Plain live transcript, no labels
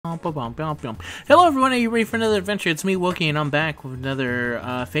Hello everyone, are you ready for another adventure? It's me, Wookie, and I'm back with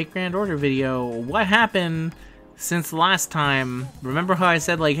another Fake Grand Order video. What happened since last time? Remember how I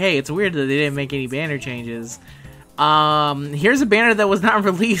said, like, hey, it's weird that they didn't make any banner changes. Here's a banner that was not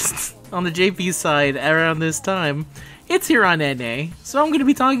released on the JP side around this time. It's here on NA, so I'm going to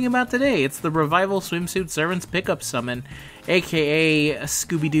be talking about today. It's the Revival Swimsuit Servants Pickup Summon, aka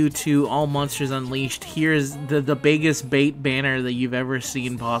Scooby-Doo 2 All Monsters Unleashed. Here's the biggest bait banner that you've ever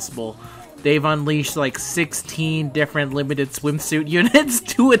seen possible. They've unleashed like 16 different limited swimsuit units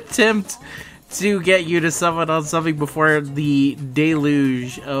to attempt to get you to summon on something before the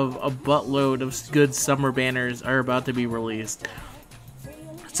deluge of a buttload of good summer banners are about to be released.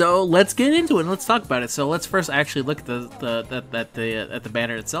 So let's get into it and let's talk about it. So let's first actually look at the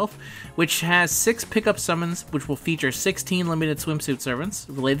banner itself, which has 6 pickup summons, which will feature 16 limited swimsuit servants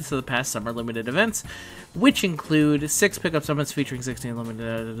related to the past summer limited events, which include 6 pickup summons featuring 16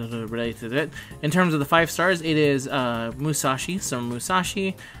 limited related to it. In terms of the 5 stars, it is Musashi,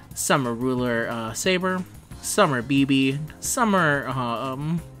 Summer Ruler Saber, Summer BB, Summer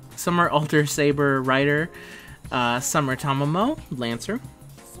Alter Saber Rider, Summer Tamamo Lancer,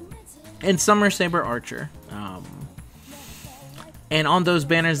 and Summer Saber Archer. And on those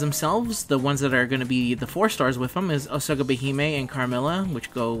banners themselves, the ones that are going to be the 4 stars with them is Osoga Behime and Carmilla,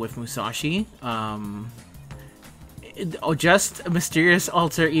 which go with Musashi. Just Mysterious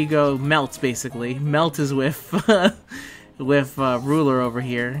Alter Ego Melt, basically. Melt is with with Ruler over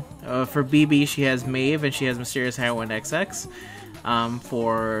here. For BB, she has Maeve and she has Mysterious Heroine XX.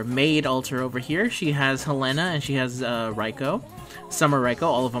 For Maid Alter over here, she has Helena and she has Raiko. Summer Raiko,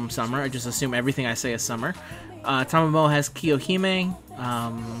 all of them Summer. I just assume everything I say is Summer. Tamamo has Kiyohime.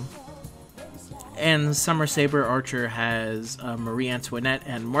 And Summer Saber Archer has Marie Antoinette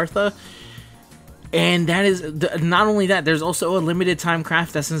and Martha. And that is, not only that, there's also a limited time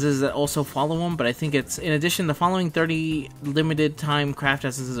craft essences that also follow them, but I think it's, in addition, the following 30 limited time craft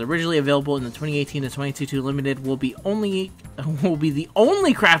essences originally available in the 2018 to 2022 limited will be the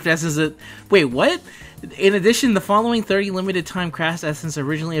only craft essence that, wait, what? In addition, the following 30 limited time craft essences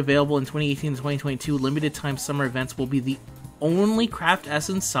originally available in 2018 to 2022 limited time summer events will be the only craft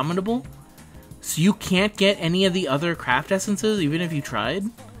essence summonable? So you can't get any of the other craft essences, even if you tried?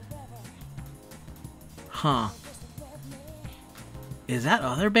 Huh. Is that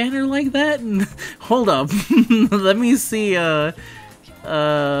other banner like that? Hold up. Let me see this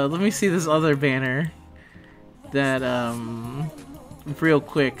other banner that real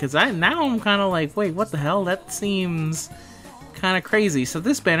quick, cuz now I'm kind of like, wait, what the hell? That seems kind of crazy. So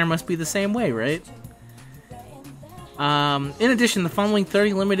this banner must be the same way, right? In addition, the following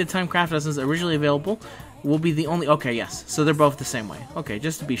 30 limited time craft essences originally available will be the only... Okay, yes. So they're both the same way. Okay,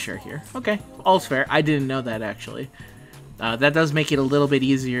 just to be sure here. Okay, all's fair. I didn't know that, actually. That does make it a little bit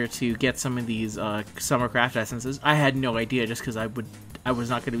easier to get some of these summer craft essences. I had no idea, just because I was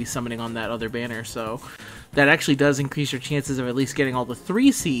not going to be summoning on that other banner, so that actually does increase your chances of at least getting all the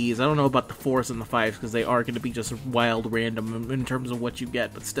 3 CEs. I don't know about the 4s and the 5s, because they are going to be just wild random in terms of what you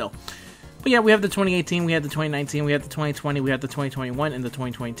get, but still. But yeah, we have the 2018, we have the 2019, we have the 2020, we have the 2021, and the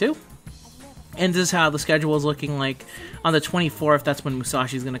 2022. And this is how the schedule is looking like. On the 24th, that's when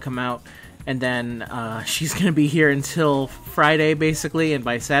Musashi's going to come out. And then she's going to be here until Friday, basically. And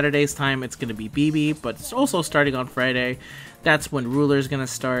by Saturday's time, it's going to be BB. But it's also starting on Friday. That's when Ruler's going to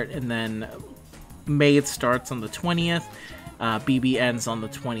start. And then Maid starts on the 20th. BB ends on the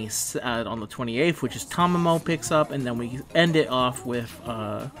 28th, which is Tamamo picks up. And then we end it off with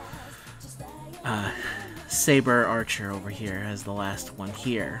Saber Archer over here as the last one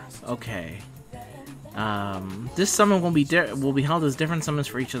here. Okay. This summon will be held as different summons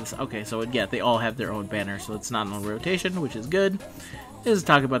for each of the... Okay, so yeah, they all have their own banner, so it's not on rotation, which is good. This is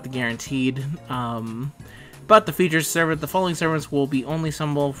talk about the guaranteed. But the features servant, the following servants will be only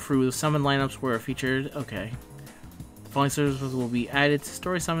summonable through summon lineups where featured. Okay. The following servants will be added to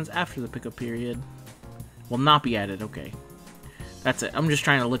story summons after the pickup period. Will not be added, okay. That's it. I'm just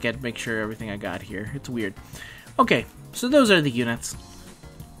trying to make sure everything I got here. It's weird. Okay, so those are the units.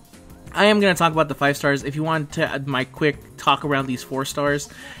 I am going to talk about the 5 stars. If you want to my quick talk around these 4 stars,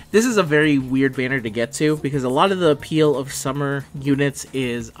 this is a very weird banner to get to, because a lot of the appeal of summer units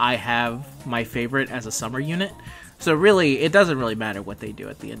is I have my favorite as a summer unit. So really, it doesn't really matter what they do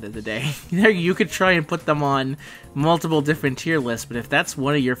at the end of the day. You could try and put them on multiple different tier lists, but if that's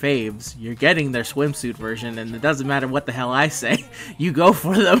one of your faves, you're getting their swimsuit version, and it doesn't matter what the hell I say. You go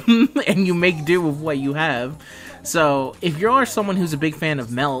for them, and you make do with what you have. So, if you are someone who's a big fan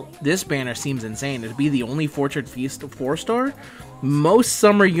of Melt, this banner seems insane. It'd be the only Fortune Feast 4-star. Most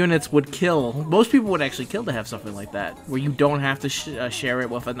summer units would kill. Most people would actually kill to have something like that, where you don't have to share it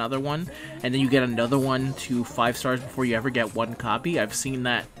with another one, and then you get another one to 5 stars before you ever get one copy. I've seen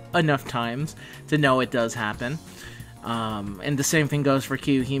that enough times to know it does happen. And the same thing goes for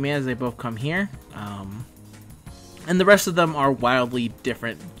Kiyohime, as they both come here. And the rest of them are wildly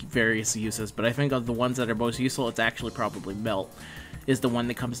different, various uses, but I think of the ones that are most useful, it's actually probably Melt is the one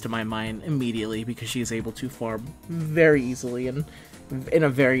that comes to my mind immediately, because she is able to farm very easily and in a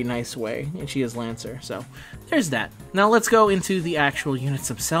very nice way, and she is Lancer, so there's that. Now let's go into the actual units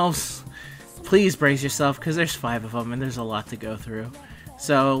themselves. Please brace yourself, because there's 5 of them, and there's a lot to go through.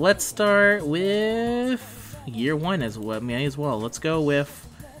 So let's start with year 1 as well. May as well. Let's go with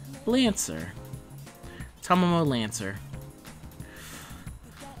Lancer. Tamamo Lancer.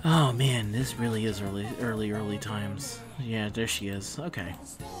 Oh man, this really is early times. Yeah, there she is. Okay.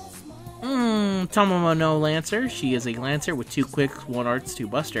 Tamamo no Lancer. She is a Lancer with 2 quicks, 1 arts, 2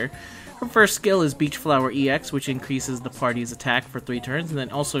 buster. Her first skill is Beach Flower EX, which increases the party's attack for 3 turns, and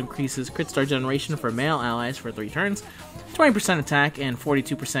then also increases crit star generation for male allies for 3 turns, 20% attack, and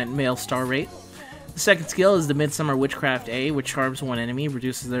 42% male star rate. The second skill is the Midsummer Witchcraft A, which charms one enemy,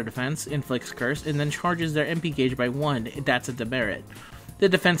 reduces their defense, inflicts curse, and then charges their MP gauge by 1. That's a demerit. The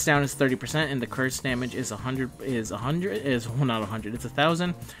defense down is 30%, and the curse damage is 100. Well, not 100. It's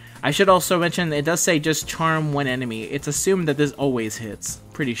 1,000. I should also mention it does say just charm one enemy. It's assumed that this always hits.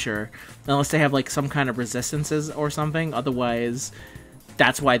 Pretty sure, unless they have like some kind of resistances or something. Otherwise,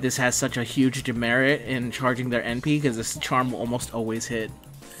 that's why this has such a huge demerit in charging their NP, because this charm will almost always hit,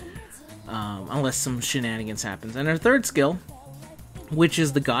 unless some shenanigans happens. And her third skill, which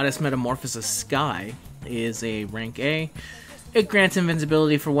is the Goddess Metamorphosis Sky, is a rank A. It grants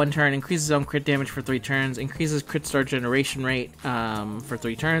invincibility for 1 turn, increases own crit damage for 3 turns, increases crit star generation rate for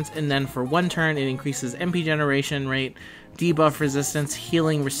 3 turns, and then for 1 turn it increases MP generation rate, debuff resistance,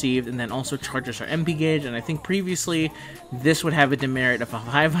 healing received, and then also charges her MP gauge. And I think previously this would have a demerit of a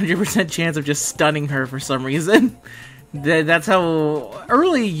 500% chance of just stunning her for some reason. That's how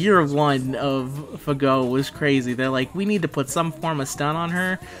early year 1 of FGO was crazy. They're like, we need to put some form of stun on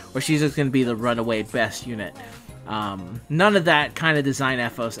her, or she's just going to be the runaway best unit. None of that kind of design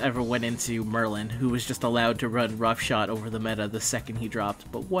ethos ever went into Merlin, who was just allowed to run roughshod over the meta the second he dropped,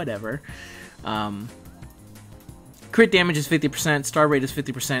 but whatever. Crit damage is 50%, star rate is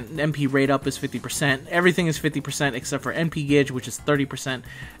 50%, MP rate up is 50%, everything is 50% except for MP gauge, which is 30%,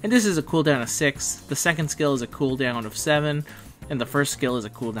 and this is a cooldown of 6, the second skill is a cooldown of 7, and the first skill is a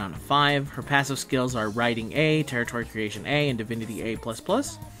cooldown of 5. Her passive skills are Riding A, Territory Creation A, and Divinity A++.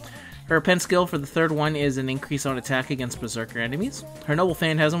 Her pen skill for the third one is an increase on attack against Berserker enemies. Her Noble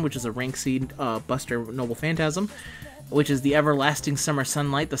Phantasm, which is a rank C Buster Noble Phantasm, which is the Everlasting Summer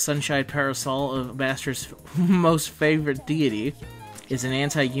Sunlight, the Sunshine Parasol of Master's most favorite deity, is an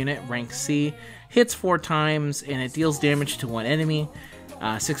anti-unit, rank C, hits 4 times, and it deals damage to 1 enemy,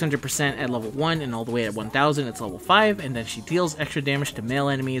 600% at level 1, and all the way at 1000 it's level 5, and then she deals extra damage to male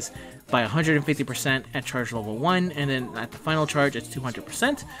enemies by 150% at charge level 1, and then at the final charge it's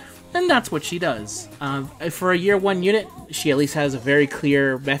 200%. And that's what she does. For a year 1 unit, she at least has a very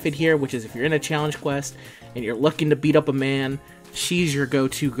clear method here, which is if you're in a challenge quest and you're looking to beat up a man, she's your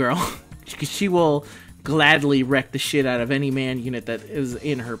go-to girl. She will gladly wreck the shit out of any man unit that is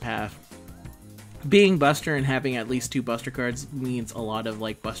in her path. Being Buster and having at least 2 Buster cards means a lot of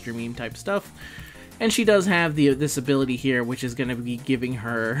like Buster meme type stuff. And she does have this ability here, which is going to be giving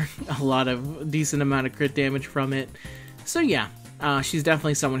her a lot of decent amount of crit damage from it. So yeah. She's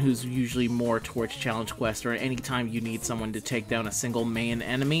definitely someone who's usually more towards challenge quest or anytime you need someone to take down a single main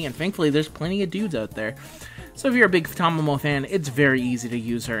enemy, and thankfully there's plenty of dudes out there. So if you're a big Tamamo fan, it's very easy to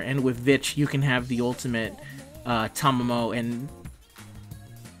use her, and with Vitch you can have the ultimate Tamamo, and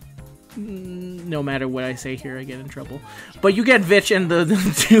no matter what I say here I get in trouble. But you get Vitch and the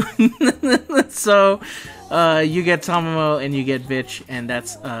two, so you get Tamamo and you get Vitch, and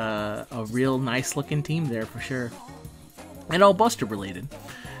that's a real nice looking team there for sure. And all Buster related.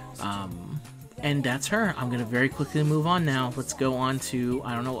 And that's her. I'm going to very quickly move on now. Let's go on to,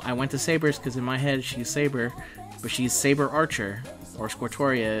 I don't know, I went to Sabers because in my head she's Saber, but she's Saber Archer, or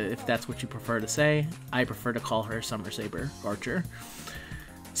Squirtoria if that's what you prefer to say. I prefer to call her Summer Saber Archer.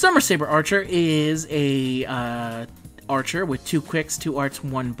 Summer Saber Archer is a Archer with 2 quicks, 2 arts,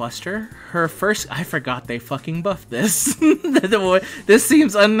 1 buster. Her first, I forgot they fucking buffed this. This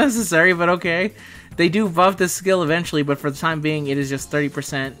seems unnecessary, but okay. They do buff this skill eventually, but for the time being, it is just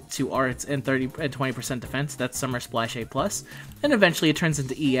 30% to arts and 20% defense. That's Summer Splash A+. And eventually it turns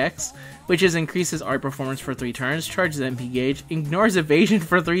into EX, which is increases art performance for 3 turns, charges MP gauge, ignores evasion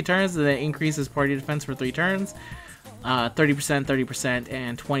for 3 turns, and then increases party defense for 3 turns. 30%, 30%,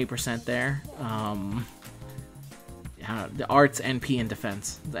 and 20% there. The arts, NP, and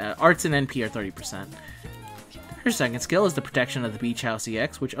defense. The arts and NP are 30%. Her second skill is the protection of the Beach House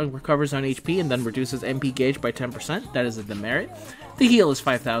EX, which recovers on HP and then reduces MP gauge by 10%. That is a demerit. The heal is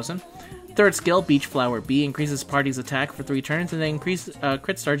 5,000. Third skill, Beach Flower B, increases party's attack for 3 turns and then increases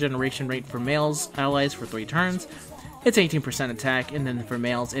crit star generation rate for males allies for 3 turns. It's 18% attack, and then for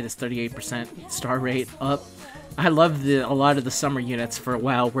males it is 38% star rate up. I love a lot of the summer units for a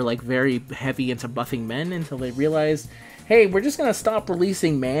while were like very heavy into buffing men until they realized, hey, we're just gonna stop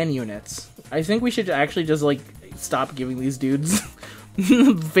releasing man units. I think we should actually just like stop giving these dudes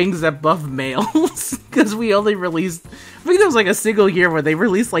things that buff males, because we only released, I think there was like a single year where they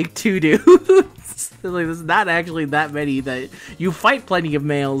released like 2 dudes. Like, there's not actually that many that you fight plenty of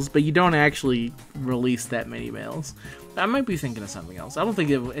males, but you don't actually release that many males. I might be thinking of something else. I don't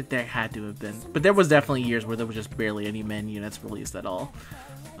think there had to have been, but there was definitely years where there was just barely any men units released at all.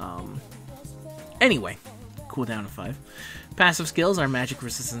 Anyway, cooldown of 5. Passive skills are Magic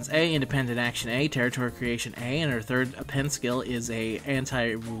Resistance A, Independent Action A, Territory Creation A, and her third pen skill is a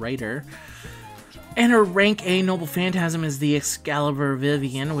Anti-Writer. And her rank A Noble Phantasm is the Excalibur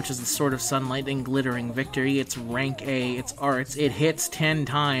Vivian, which is the Sword of Sunlight and Glittering Victory. It's rank A, it's arts, it hits 10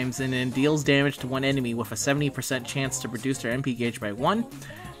 times and then deals damage to one enemy with a 70% chance to reduce their MP gauge by 1.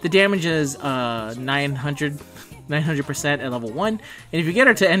 The damage is 900% at level 1, and if you get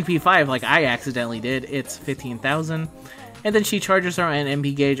her to NP5 like I accidentally did, it's 15,000. And then she charges her own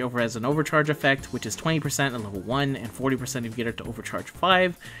MP gauge over as an overcharge effect, which is 20% at level 1 and 40% if you get her to overcharge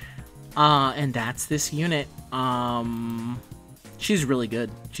 5. And that's this unit. She's really good.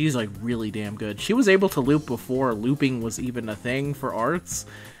 She's like really damn good. She was able to loop before looping was even a thing for arts.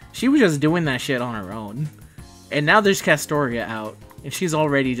 She was just doing that shit on her own. And now there's Castoria out, and she's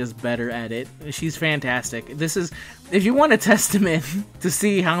already just better at it. She's fantastic. This is, if you want a testament to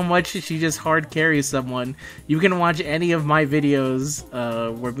see how much she just hard carries someone, you can watch any of my videos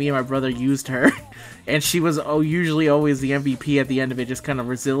where me and my brother used her. And she was usually always the MVP at the end of it, just kind of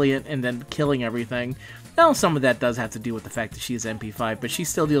resilient and then killing everything. Now, some of that does have to do with the fact that she is NP5, but she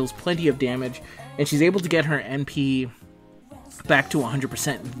still deals plenty of damage, and she's able to get her NP back to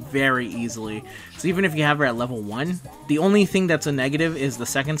 100% very easily. So even if you have her at level 1, the only thing that's a negative is the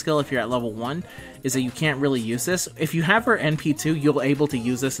second skill if you're at level 1, is that you can't really use this. If you have her NP2, you'll be able to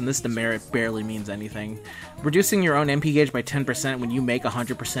use this, and this demerit barely means anything. Reducing your own MP gauge by 10% when you make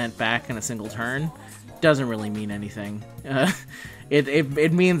 100% back in a single turn doesn't really mean anything.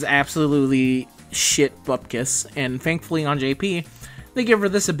 It means absolutely shit bupkis, and thankfully on JP, they give her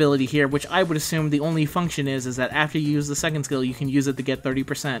this ability here, which I would assume the only function is that after you use the second skill, you can use it to get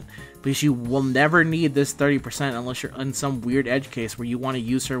 30%, because you will never need this 30% unless you're in some weird edge case where you want to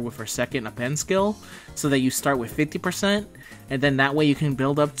use her with her second append skill, so that you start with 50%, and then that way you can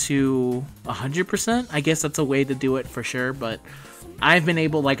build up to 100%. I guess that's a way to do it for sure, but I've been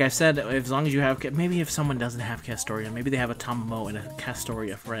able, like I said, as long as you have, maybe if someone doesn't have Castoria, maybe they have a Tamamo and a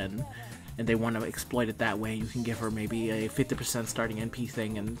Castoria friend, and they want to exploit it that way, you can give her maybe a 50% starting NP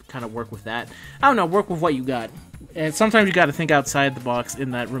thing and kind of work with that. I don't know, work with what you got. And sometimes you got to think outside the box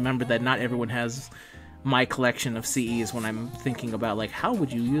in that, remember that not everyone has my collection of CEs when I'm thinking about, like, how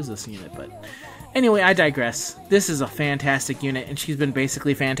would you use this unit? But anyway, I digress. This is a fantastic unit, and she's been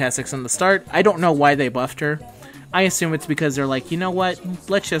basically fantastic from the start. I don't know why they buffed her. I assume it's because they're like, you know what,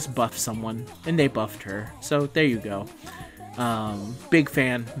 let's just buff someone, and they buffed her. So there you go. Big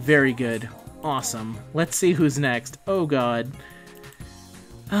fan, very good, awesome. Let's see who's next. Oh god.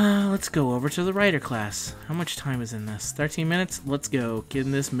 Let's go over to the writer class. How much time is in this? 13 minutes? Let's go.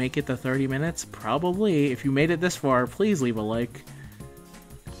 Can this make it to 30 minutes? Probably. If you made it this far, please leave a like.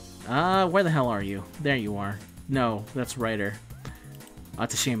 Where the hell are you? There you are. No, that's writer. Oh,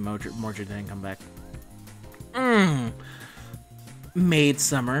 it's a shame Mordred didn't come back. Maid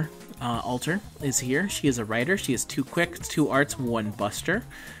Summer Alter is here. She is a writer. She has 2 quick, 2 arts, 1 buster.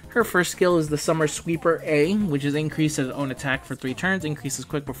 Her first skill is the Summer Sweeper A, which is increases own attack for 3 turns, increases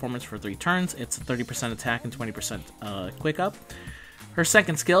quick performance for 3 turns. It's 30% attack and 20% quick up. Her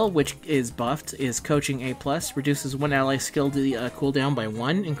second skill, which is buffed, is Coaching A+, reduces one ally skill cooldown by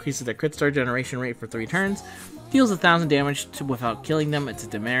 1, increases their crit star generation rate for 3 turns, deals 1,000 damage without killing them, it's a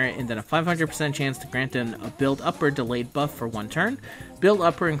demerit, and then a 500% chance to grant them a Build Upper delayed buff for 1 turn. Build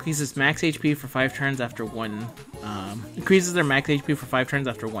Upper increases max HP for 5 turns after increases their max HP for 5 turns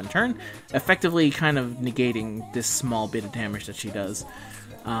after 1 turn, effectively kind of negating this small bit of damage that she does.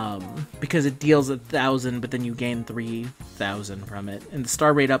 Because it deals 1,000, but then you gain 3,000 from it, and the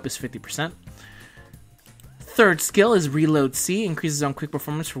star rate up is 50%. Third skill is Reload C, increases on quick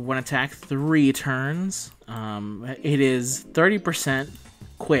performance for 1 attack 3 turns. It is 30%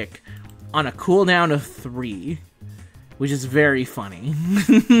 quick on a cooldown of 3, which is very funny.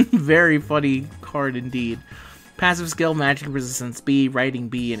 Very funny card indeed. Passive skill, Magic Resistance B, Writing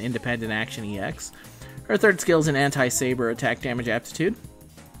B, and Independent Action EX. Her third skill is an Anti-Saber Attack Damage Aptitude.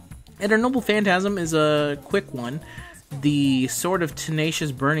 And her Noble Phantasm is a quick one. The Sword of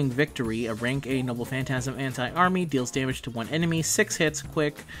Tenacious Burning Victory, a rank A Noble Phantasm anti-army, deals damage to one enemy, 6 hits,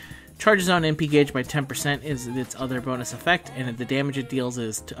 quick. Charges on MP gauge by 10% is its other bonus effect, and the damage it deals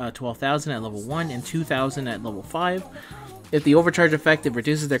is 12,000 at level 1 and 2,000 at level 5. If the overcharge effect, it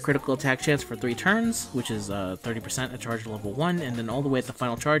reduces their critical attack chance for 3 turns, which is 30% at charge level 1, and then all the way at the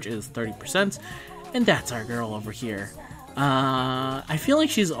final charge is 30%. And that's our girl over here. I feel like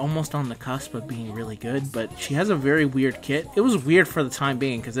she's almost on the cusp of being really good, but she has a very weird kit. It was weird for the time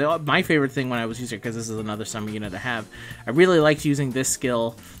being, because my favorite thing when I was using it, because this is another summer unit I have, I really liked using this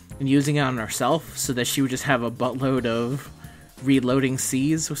skill and using it on herself, so that she would just have a buttload of reloading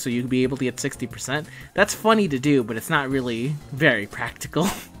Cs, so you'd be able to get 60%. That's funny to do, but it's not really very practical.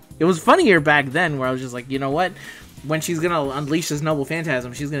 It was funnier back then, where I was just like, you know what? When she's gonna unleash this Noble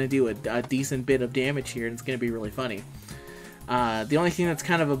Phantasm, she's gonna do a decent bit of damage here, and it's gonna be really funny. The only thing that's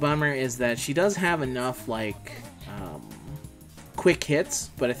kind of a bummer is that she does have enough, like, quick hits,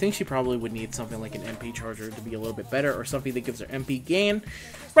 but I think she probably would need something like an MP charger to be a little bit better, or something that gives her MP gain.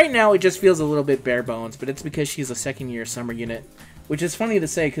 Right now, it just feels a little bit bare bones, but it's because she's a second-year summer unit, which is funny to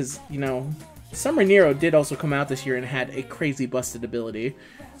say, because, you know, Summer Nero did also come out this year and had a crazy busted ability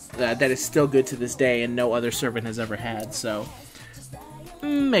that is still good to this day, and no other servant has ever had, so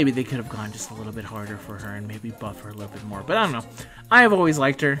maybe they could have gone just a little bit harder for her and maybe buff her a little bit more. But I don't know. I have always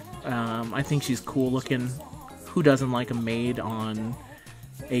liked her. I think she's cool looking. Who doesn't like a maid on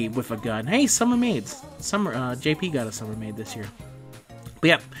with a gun? Hey, summer maids. JP got a summer maid this year. But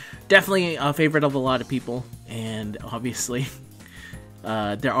yeah, definitely a favorite of a lot of people. And obviously,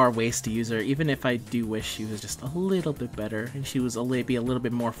 there are ways to use her, even if I do wish she was just a little bit better and she was be a little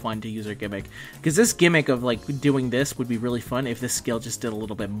bit more fun to use her gimmick. Because this gimmick of like doing this would be really fun if this skill just did a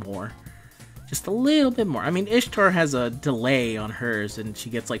little bit more. Just a little bit more. I mean, Ishtar has a delay on hers and she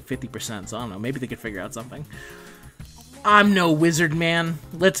gets like 50%, so I don't know, maybe they could figure out something. I'm no wizard, man.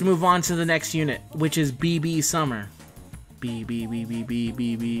 Let's move on to the next unit, which is BB Summer. BB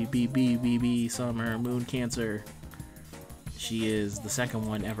Summer, Moon Cancer. She is the second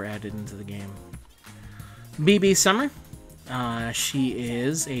one ever added into the game. BB Summer.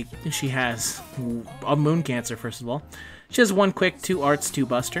 She has a Moon Cancer, first of all. She has 1 quick, 2 arts, 2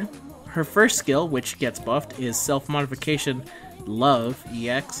 buster. Her first skill, which gets buffed, is Self-Modification Love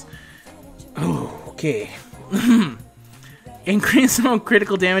EX. Oh, okay. Increase on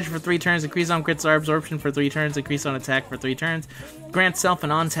critical damage for 3 turns, increase on crit star absorption for 3 turns, increase on attack for 3 turns, grant self an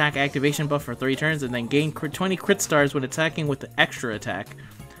on-attack activation buff for 3 turns, and then gain 20 crit stars when attacking with the extra attack.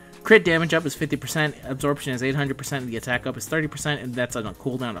 Crit damage up is 50%, absorption is 800%, and the attack up is 30%, and that's on a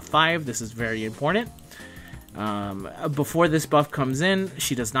cooldown of 5. This is very important. Before this buff comes in,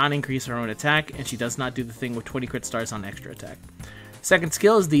 she does not increase her own attack, and she does not do the thing with 20 crit stars on extra attack. Second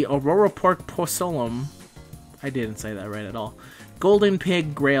skill is the Aurora Pork Porsolum. I didn't say that right at all. Golden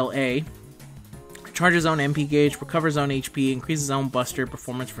Pig Grail A. Charges own MP gauge, recovers own HP, increases own buster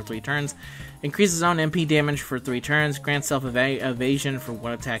performance for 3 turns, increases own MP damage for 3 turns, grants self evasion for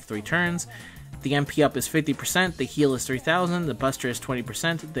 1 attack 3 turns. The MP up is 50%, the heal is 3000, the buster is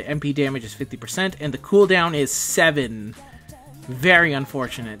 20%, the MP damage is 50%, and the cooldown is 7. Very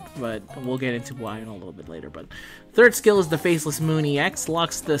unfortunate, but we'll get into why in a little bit later. But third skill is the Faceless Moon EX.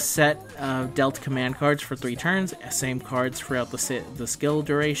 Locks the set dealt command cards for 3 turns. Same cards throughout the skill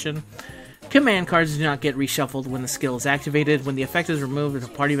duration. Command cards do not get reshuffled when the skill is activated. When the effect is removed, if a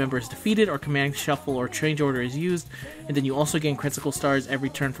party member is defeated, or command shuffle or change order is used, and then you also gain critical stars every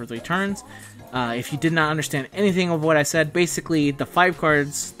turn for 3 turns. If you did not understand anything of what I said, basically the 5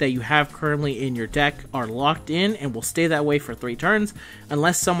 cards that you have currently in your deck are locked in and will stay that way for 3 turns,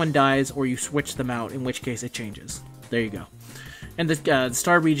 unless someone dies or you switch them out, in which case it changes. There you go. And the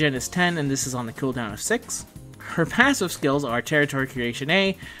star regen is 10, and this is on the cooldown of 6. Her passive skills are Territory Creation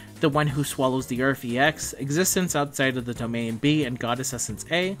A, the One Who Swallows the Earth EX, Existence Outside of the Domain B, and Goddess Essence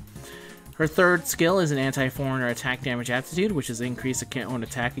A. Her third skill is an Anti-Foreigner Attack Damage Aptitude, which is increase own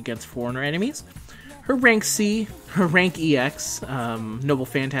attack against foreigner enemies. Her rank EX, Noble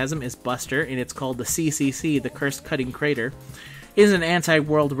Phantasm, is Buster, and it's called the CCC, the Cursed Cutting Crater. It is an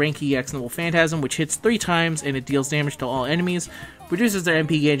anti-world rank EX Noble Phantasm, which hits 3 times, and it deals damage to all enemies, reduces their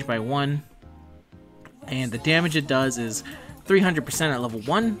MP gauge by 1, and the damage it does is 300% at level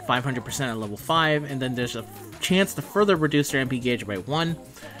 1, 500% at level 5, and then there's a chance to further reduce your MP gauge by 1,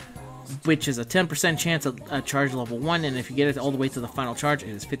 which is a 10% chance at charge level 1, and if you get it all the way to the final charge, it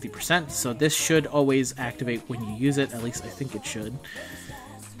is 50%, so this should always activate when you use it, at least I think it should.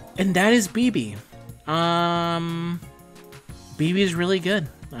 And that is BB. BB is really good.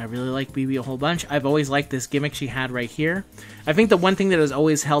 I really like BB a whole bunch. I've always liked this gimmick she had right here. I think the one thing that has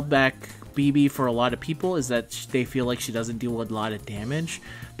always held back BB for a lot of people is that they feel like she doesn't deal a lot of damage,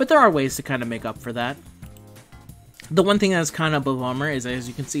 but there are ways to kind of make up for that. The one thing that's kind of a bummer is, as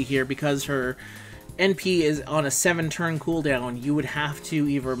you can see here, because her NP is on a 7-turn cooldown, you would have to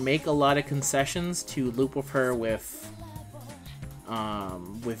either make a lot of concessions to loop with her with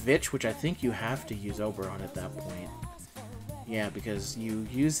Vitch, which I think you have to use Oberon at that point. Yeah, because you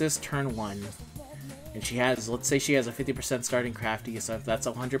use this turn 1, and she has, let's say she has a 50% starting crafty, so if that's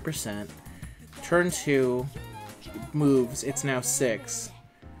 100%. Turn 2 moves, it's now 6.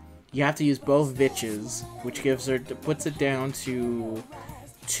 You have to use both Vitches, which gives her, puts it down to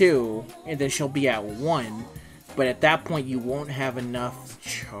 2, and then she'll be at 1. But at that point, you won't have enough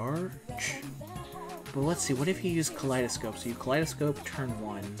charge. But let's see, what if you use Kaleidoscope? So you Kaleidoscope, turn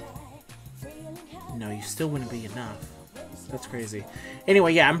 1. No, you still wouldn't be enough. That's crazy.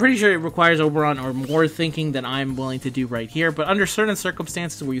 Anyway, yeah, I'm pretty sure it requires Oberon or more thinking than I'm willing to do right here. But under certain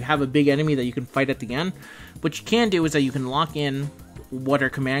circumstances where you have a big enemy that you can fight at the end, what you can do is that you can lock in what her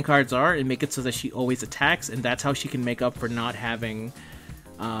command cards are and make it so that she always attacks, and that's how she can make up for not having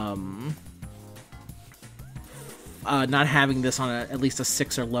this on at least a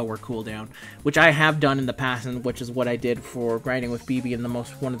 6 or lower cooldown, which I have done in the past, and which is what I did for grinding with BB in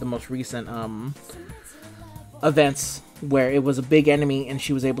one of the most recent events, where it was a big enemy and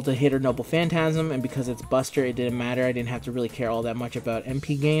she was able to hit her Noble Phantasm, and because it's Buster, it didn't matter. I didn't have to really care all that much about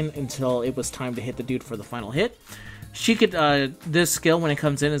MP gain until it was time to hit the dude for the final hit. She could, this skill, when it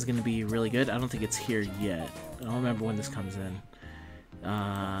comes in, is going to be really good. I don't think it's here yet. I don't remember when this comes in.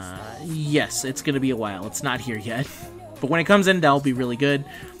 Yes, it's going to be a while. It's not here yet. But when it comes in, that'll be really good.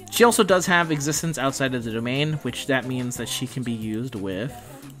 She also does have existence outside of the domain, which that means that she can be used with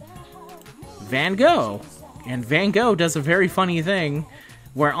Van Gogh. And Van Gogh does a very funny thing,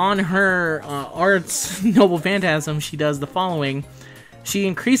 where on her Arts Noble Phantasm, she does the following. She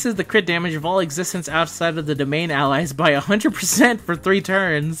increases the crit damage of all existence outside of the domain allies by 100% for 3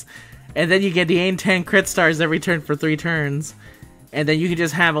 turns, and then you get the 10 crit stars every turn for 3 turns. And then you can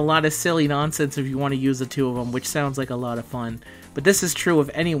just have a lot of silly nonsense if you want to use the 2 of them, which sounds like a lot of fun. But this is true of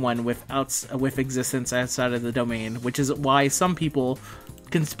anyone with existence outside of the domain, which is why some people,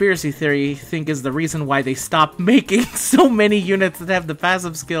 conspiracy theory, think is the reason why they stopped making so many units that have the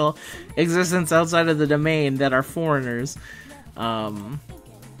passive skill existence outside of the domain that are foreigners.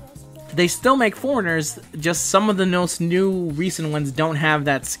 They still make foreigners, just some of the most new recent ones don't have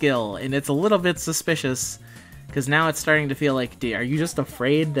that skill, and it's a little bit suspicious, because now it's starting to feel like, are you just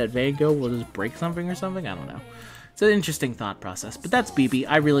afraid that Van Gogh will just break something or something? I don't know. It's an interesting thought process, but that's BB.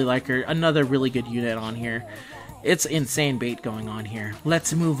 I really like her. Another really good unit on here. It's insane bait going on here.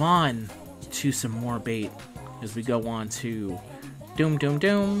 Let's move on to some more bait as we go on to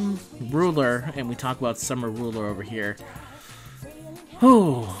Doom, Ruler, and we talk about Summer Ruler over here.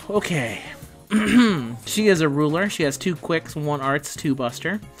 Oh, okay. She is a Ruler. She has 2 quicks, 1 arts, 2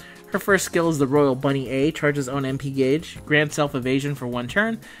 buster. Her first skill is the Royal Bunny A, charges own MP gauge, grants self evasion for 1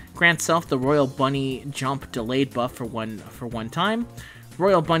 turn, grants self the Royal Bunny jump delayed buff for one time.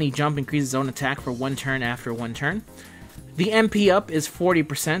 Royal Bunny jump increases own attack for 1 turn after 1 turn. The MP up is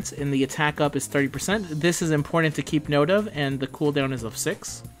 40% and the attack up is 30%. This is important to keep note of, and the cooldown is of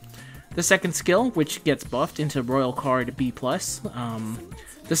 6. The second skill, which gets buffed into Royal Card B+,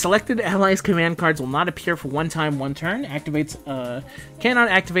 the selected allies' command cards will not appear for 1 time, 1 turn. Cannot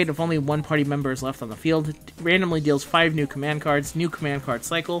activate if only 1 party member is left on the field. Randomly deals 5 new command cards. New command card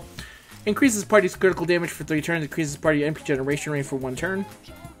cycle. Increases party's critical damage for 3 turns. Increases party MP generation rate for 1 turn.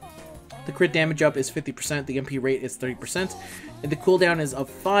 The crit damage up is 50%. The MP rate is 30%. And the cooldown is of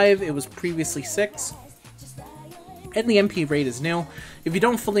 5. It was previously 6. And the MP rate is new. If you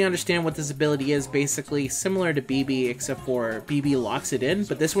don't fully understand what this ability is, basically similar to BB, except for BB locks it in,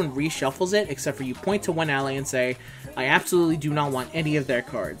 but this one reshuffles it, except for you point to one ally and say, I absolutely do not want any of their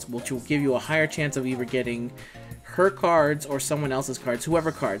cards, which will give you a higher chance of either getting her cards or someone else's cards,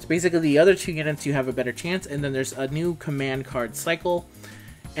 whoever cards. Basically, the other 2 units you have a better chance, and then there's a new command card cycle.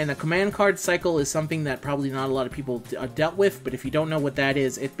 And the command card cycle is something that probably not a lot of people dealt with, but if you don't know what that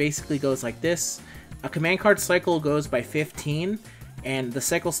is, it basically goes like this. A command card cycle goes by 15, and the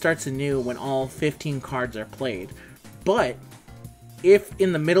cycle starts anew when all 15 cards are played. But if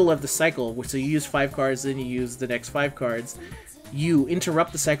in the middle of the cycle, so you use 5 cards, then you use the next 5 cards, you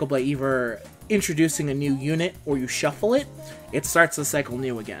interrupt the cycle by either introducing a new unit or you shuffle it, it starts the cycle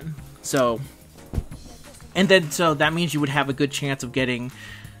new again. So that means you would have a good chance of getting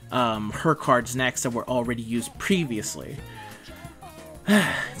her cards next that were already used previously.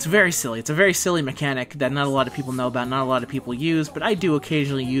 It's very silly. It's a very silly mechanic that not a lot of people know about, not a lot of people use, but I do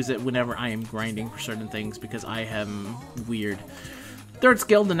occasionally use it whenever I am grinding for certain things because I am weird. Third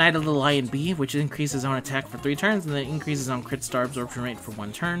skill, the Knight of the Lion Bee, which increases own attack for 3 turns and then increases on crit star absorption rate for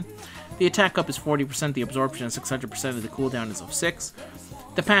 1 turn. The attack up is 40%, the absorption is 600%, and the cooldown is of 6.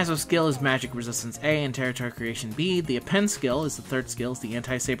 The passive skill is Magic Resistance A and Territory Creation B. The append skill is the third skill, is the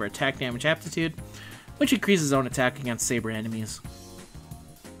Anti-Saber Attack Damage Aptitude, which increases own attack against saber enemies.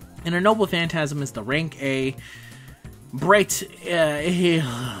 And her Noble Phantasm is the rank A,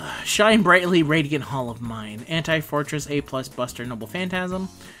 Shine Brightly Radiant Hall of Mine. Anti-Fortress A+ Buster Noble Phantasm.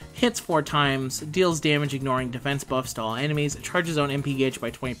 Hits 4 times, deals damage ignoring defense buffs to all enemies, charges own MP gauge by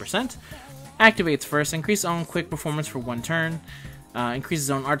 20%, activates first, increases own quick performance for 1 turn,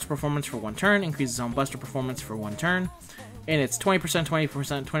 increases own arts performance for 1 turn, increases own buster performance for 1 turn, and it's 20%,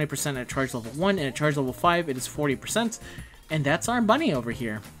 20%, 20% at charge level 1, and at charge level 5 it is 40%, and that's our bunny over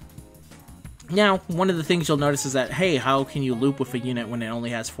here. Now, one of the things you'll notice is that, hey, how can you loop with a unit when it only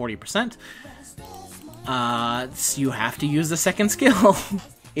has 40%? So you have to use the second skill.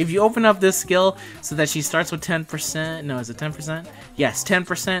 If you open up this skill so that she starts with 10%, no, is it 10%? Yes,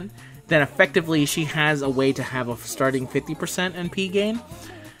 10%, then effectively she has a way to have a starting 50% NP gain,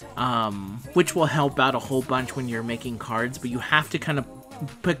 which will help out a whole bunch when you're making cards, but you have to kind of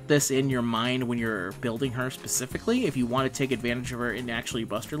put this in your mind when you're building her specifically if you want to take advantage of her and actually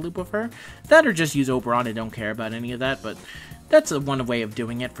buster loop with her. That or just use Oberon and don't care about any of that, but that's one way of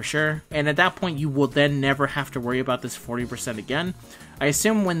doing it for sure. And at that point you will then never have to worry about this 40% again. I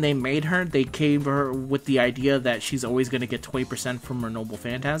assume when they made her, they came her with the idea that she's always going to get 20% from her Noble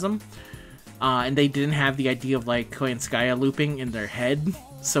Phantasm. And they didn't have the idea of like Koyanskaya looping in their head,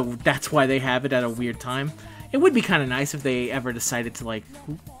 so that's why they have it at a weird time. It would be kind of nice if they ever decided to like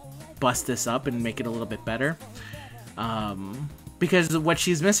bust this up and make it a little bit better. Because what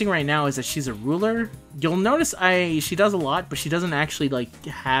she's missing right now is that she's a ruler. You'll notice she does a lot, but she doesn't actually like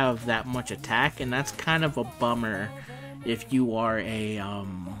have that much attack, and that's kind of a bummer if you are a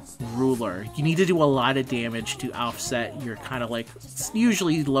ruler. You need to do a lot of damage to offset your kind of like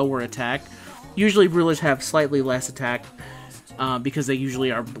usually lower attack. Usually rulers have slightly less attack because they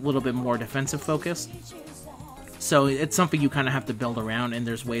usually are a little bit more defensive focused. So it's something you kind of have to build around, and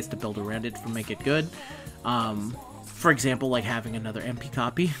there's ways to build around it to make it good. For example, like having another MP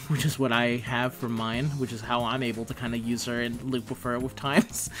copy, which is what I have for mine, which is how I'm able to kind of use her and loop with her with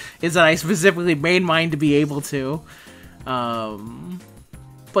times, is that I specifically made mine to be able to.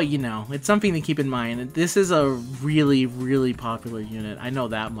 But you know, it's something to keep in mind. This is a really, really popular unit. I know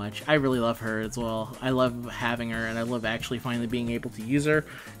that much. I really love her as well. I love having her, and I love actually finally being able to use her,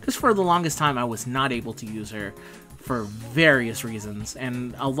 because for the longest time I was not able to use her for various reasons,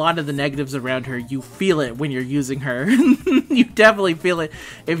 and a lot of the negatives around her, you feel it when you're using her. You definitely feel it.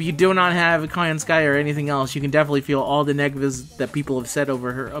 If you do not have a Koyan Sky or anything else, you can definitely feel all the negatives that people have said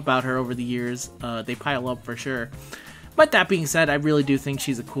about her over the years. They pile up for sure. But that being said, I really do think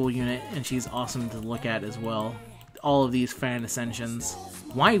she's a cool unit, and she's awesome to look at as well. All of these fan ascensions.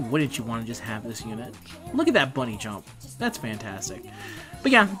 Why wouldn't you want to just have this unit? Look at that bunny jump. That's fantastic.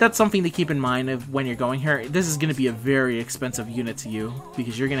 But yeah, that's something to keep in mind of when you're going here. This is going to be a very expensive unit to you,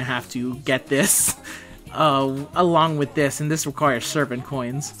 because you're going to have to get this along with this, and this requires servant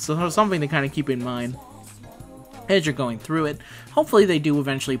coins. So something to kind of keep in mind as you're going through it. Hopefully they do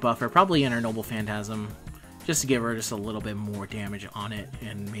eventually buff her, probably in her Noble Phantasm, just to give her just a little bit more damage on it,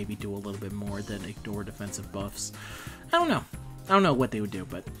 and maybe do a little bit more than ignore defensive buffs. I don't know. I don't know what they would do,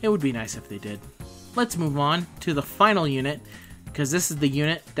 but it would be nice if they did. Let's move on to the final unit, because this is the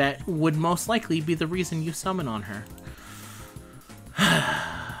unit that would most likely be the reason you summon on her.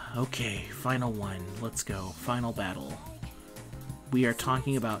 Okay, final one. Let's go. Final battle. We are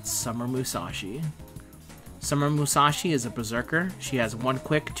talking about Summer Musashi. Summer Musashi is a berserker. She has 1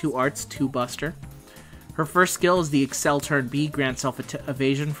 quick, 2 arts, 2 buster. Her first skill is the Excel Turn B, grant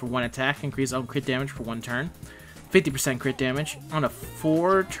self-evasion for 1 attack, increase own crit damage for 1 turn. 50% crit damage on a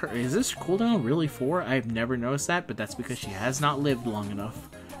 4 turn. Is this cooldown really 4? I've never noticed that, but that's because she has not lived long enough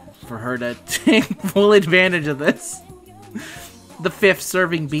for her to take full advantage of this. The 5th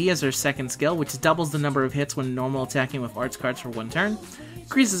Serving B is her second skill, which doubles the number of hits when normal attacking with arts cards for 1 turn.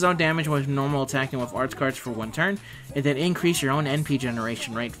 Increases own damage when normal attacking with arts cards for 1 turn, and then increase your own NP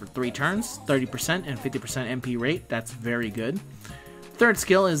generation rate for 3 turns, 30% and 50% NP rate. That's very good. third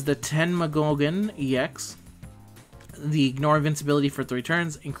skill is the Tenmagogan EX. The ignore invincibility for 3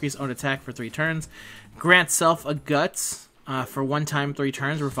 turns, increase own attack for 3 turns, grant self a guts for 1 time 3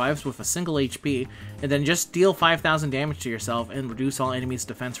 turns, revives with a single HP, and then just deal 5,000 damage to yourself and reduce all enemies'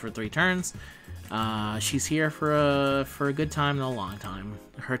 defense for 3 turns. She's here for a good time and a long time.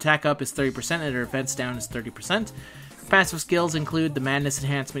 Her attack up is 30% and her defense down is 30%. Her passive skills include the Madness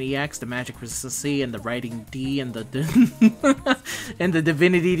Enhancement EX, the Magic Resistance C, and the Writing D, and the and the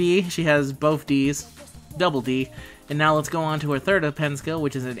Divinity D. She has both Ds, double D. And now let's go on to her third pen skill,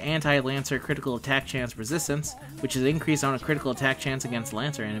 which is an Anti-Lancer Critical Attack Chance Resistance, which is increased on a critical attack chance against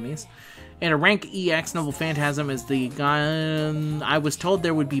Lancer enemies. And a rank EX Noble Phantasm is the gun. I was told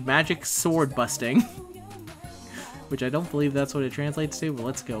there would be magic sword busting, which I don't believe that's what it translates to, but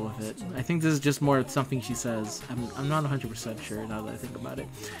let's go with it. I think this is just more something she says. I'm not 100% sure now that I think about it.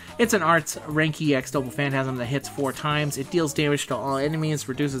 It's an arts rank EX Noble Phantasm that hits 4 times. It deals damage to all enemies,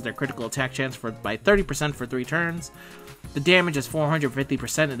 reduces their critical attack chance by 30% for 3 turns. The damage is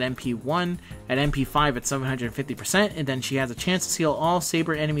 450% at MP1, at MP5 at 750%, and then she has a chance to heal all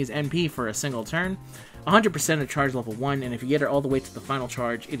Saber enemies NP for a single turn. 100% at charge level 1, and if you get her all the way to the final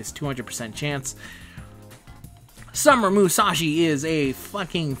charge, it is 200% chance. Summer Musashi is a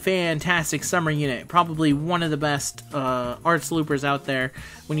fucking fantastic summer unit. Probably one of the best arts loopers out there.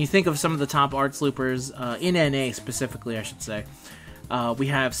 When you think of some of the top arts loopers, in NA specifically, I should say. We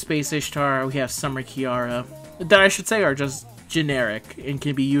have Space Ishtar, we have Summer Kiara, that I should say are just generic and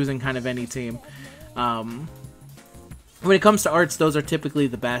can be used in kind of any team. When it comes to arts, those are typically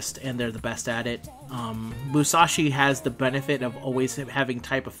the best, and they're the best at it. Musashi has the benefit of always having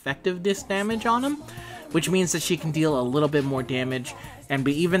type effectiveness damage on him, which means that she can deal a little bit more damage, and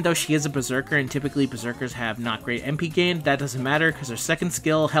even though she is a berserker, and typically berserkers have not great MP gain, that doesn't matter, because her second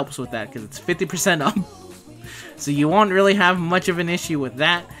skill helps with that, because it's 50% up. So you won't really have much of an issue with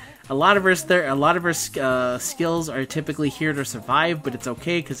that. A lot of her skills are typically here to survive, but it's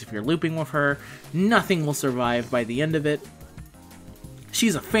okay, because if you're looping with her, nothing will survive by the end of it.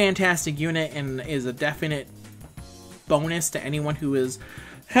 She's a fantastic unit, and is a definite bonus to anyone who is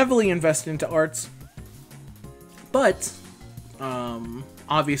heavily invested into arts. But,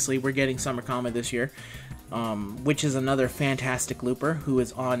 obviously, we're getting Summer Kama this year, which is another fantastic looper who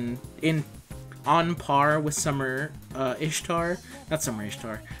is on par with Summer Ishtar, not Summer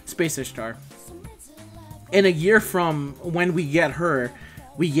Ishtar, Space Ishtar. In a year from when we get her,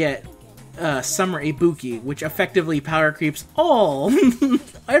 we get Summer Ibuki, which effectively power creeps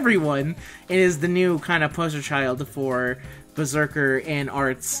everyone, and is the new kind of poster child for Berserker and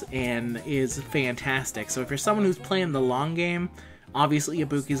arts, and is fantastic. So if you're someone who's playing the long game, obviously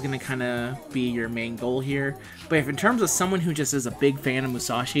Ibuki is going to kind of be your main goal here. But if in terms of someone who just is a big fan of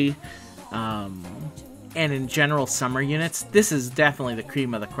Musashi, and in general summer units, this is definitely the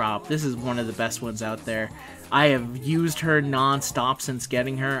cream of the crop. This is one of the best ones out there. I have used her non-stop since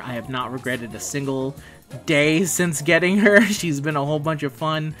getting her. I have not regretted a single day since getting her. She's been a whole bunch of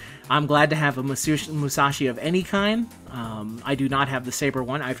fun. I'm glad to have a Musashi of any kind. I do not have the Saber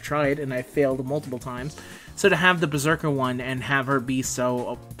one. I've tried and I've failed multiple times. So to have the Berserker one and have her be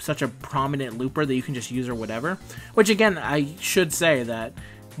such a prominent looper that you can just use her whatever. Which again, I should say that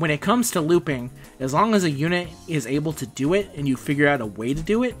when it comes to looping, as long as a unit is able to do it and you figure out a way to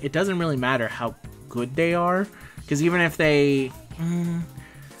do it, it doesn't really matter how good they are. Because even if they...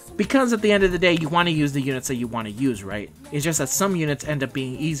 because at the end of the day, you want to use the units that you want to use, right? It's just that some units end up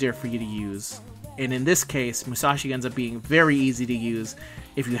being easier for you to use. And in this case, Musashi ends up being very easy to use.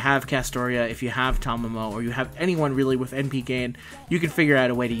 If you have Castoria, if you have Tamamo, or you have anyone really with NP gain, you can figure out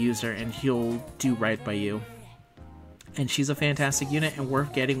a way to use her and he'll do right by you. And she's a fantastic unit and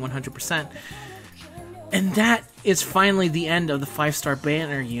worth getting 100%. And that is finally the end of the 5-star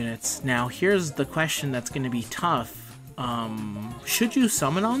banner units. Now, here's the question that's going to be tough. Should you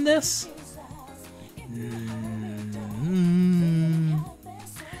summon on this?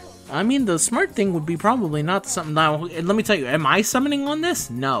 I mean, the smart thing would be probably not something. Now, let me tell you, am I summoning on this?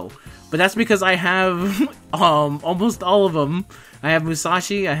 No. But that's because I have almost all of them. I have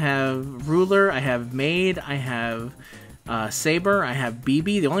Musashi, I have Ruler, I have Maid, I have Saber, I have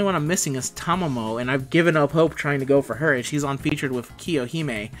BB. The only one I'm missing is Tamamo, and I've given up hope trying to go for her, and she's on featured with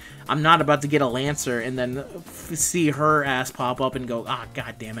Kiyohime. I'm not about to get a Lancer and then see her ass pop up and go,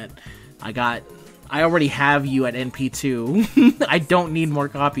 god damn it. I already have you at NP2. I don't need more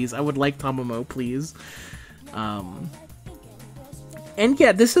copies. I would like Tamamo, please. And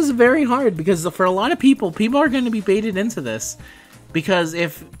yeah, this is very hard, because for a lot of people are going to be baited into this. Because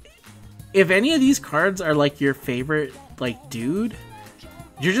if any of these cards are like your favorite dude,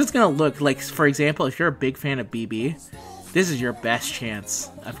 you're just gonna look like, for example, if you're a big fan of BB, this is your best chance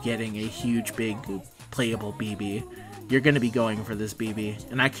of getting a huge, big, playable BB. You're going to be going for this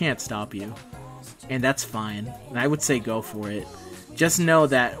BB, and I can't stop you. And that's fine. And I would say go for it. Just know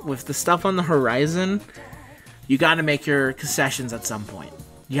that with the stuff on the horizon, you got to make your concessions at some point.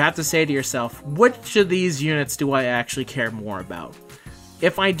 You have to say to yourself, which of these units do I actually care more about?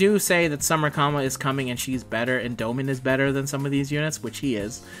 If I do say that Summer Kama is coming and she's better and Domin is better than some of these units, which he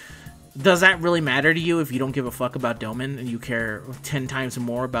is, does that really matter to you if you don't give a fuck about Domin and you care 10 times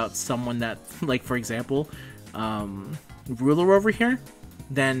more about someone that, like, for example, Ruler over here?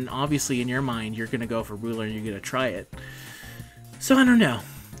 Then obviously in your mind you're going to go for Ruler and you're going to try it. So I don't know.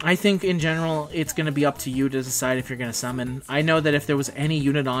 I think in general it's going to be up to you to decide if you're going to summon. I know that if there was any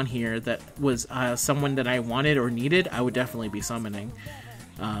unit on here that was someone that I wanted or needed, I would definitely be summoning.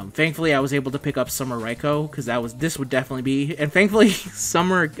 Thankfully I was able to pick up Summer Raiko, because this would definitely be, and thankfully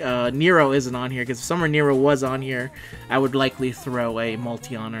Summer Nero isn't on here, because if Summer Nero was on here, I would likely throw a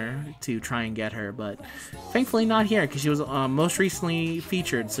multi on her to try and get her, but thankfully not here, because she was most recently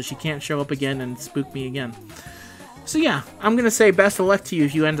featured, so she can't show up again and spook me again. So yeah, I'm going to say best of luck to you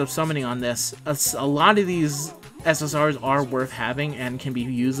if you end up summoning on this. A lot of these SSRs are worth having and can be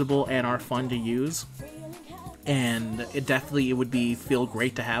usable and are fun to use. And it would feel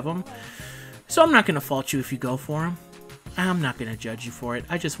great to have them. So I'm not going to fault you if you go for them. I'm not going to judge you for it.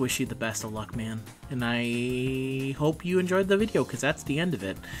 I just wish you the best of luck, man. And I hope you enjoyed the video, because that's the end of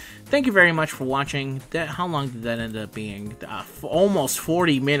it. Thank you very much for watching. How long did that end up being? Almost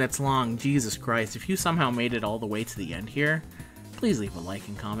 40 minutes long. Jesus Christ. If you somehow made it all the way to the end here, please leave a like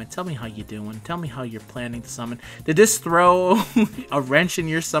and comment. Tell me how you're doing. Tell me how you're planning to summon. Did this throw a wrench in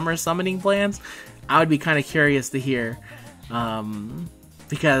your summer summoning plans? I would be kind of curious to hear.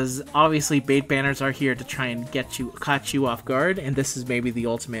 Because obviously bait banners are here to try and catch you off guard, and this is maybe the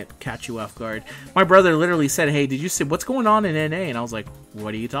ultimate catch you off guard. My brother literally said, "Hey, did you see what's going on in NA?" And I was like,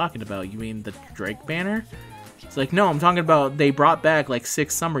 "What are you talking about? You mean the Drake banner?" It's like, "No, I'm talking about they brought back like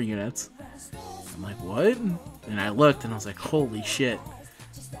 6 summer units." I'm like, "What?" And I looked and I was like, "Holy shit."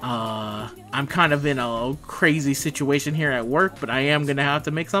 I'm kind of in a crazy situation here at work, but I am gonna have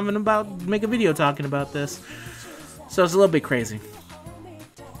to make a video talking about this. So it's a little bit crazy.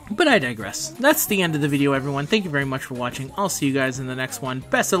 But I digress. That's the end of the video, everyone. Thank you very much for watching. I'll see you guys in the next one.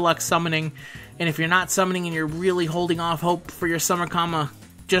 Best of luck summoning. And if you're not summoning and you're really holding off hope for your Summer Kama,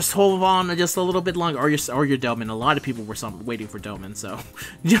 just hold on just a little bit longer. Or your Domin. A lot of people were waiting for Domin, so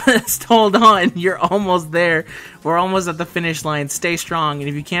just hold on. You're almost there. We're almost at the finish line. Stay strong. And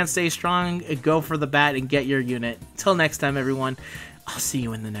if you can't stay strong, go for the bat and get your unit. Till next time, everyone. I'll see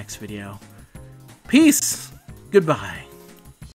you in the next video. Peace. Goodbye.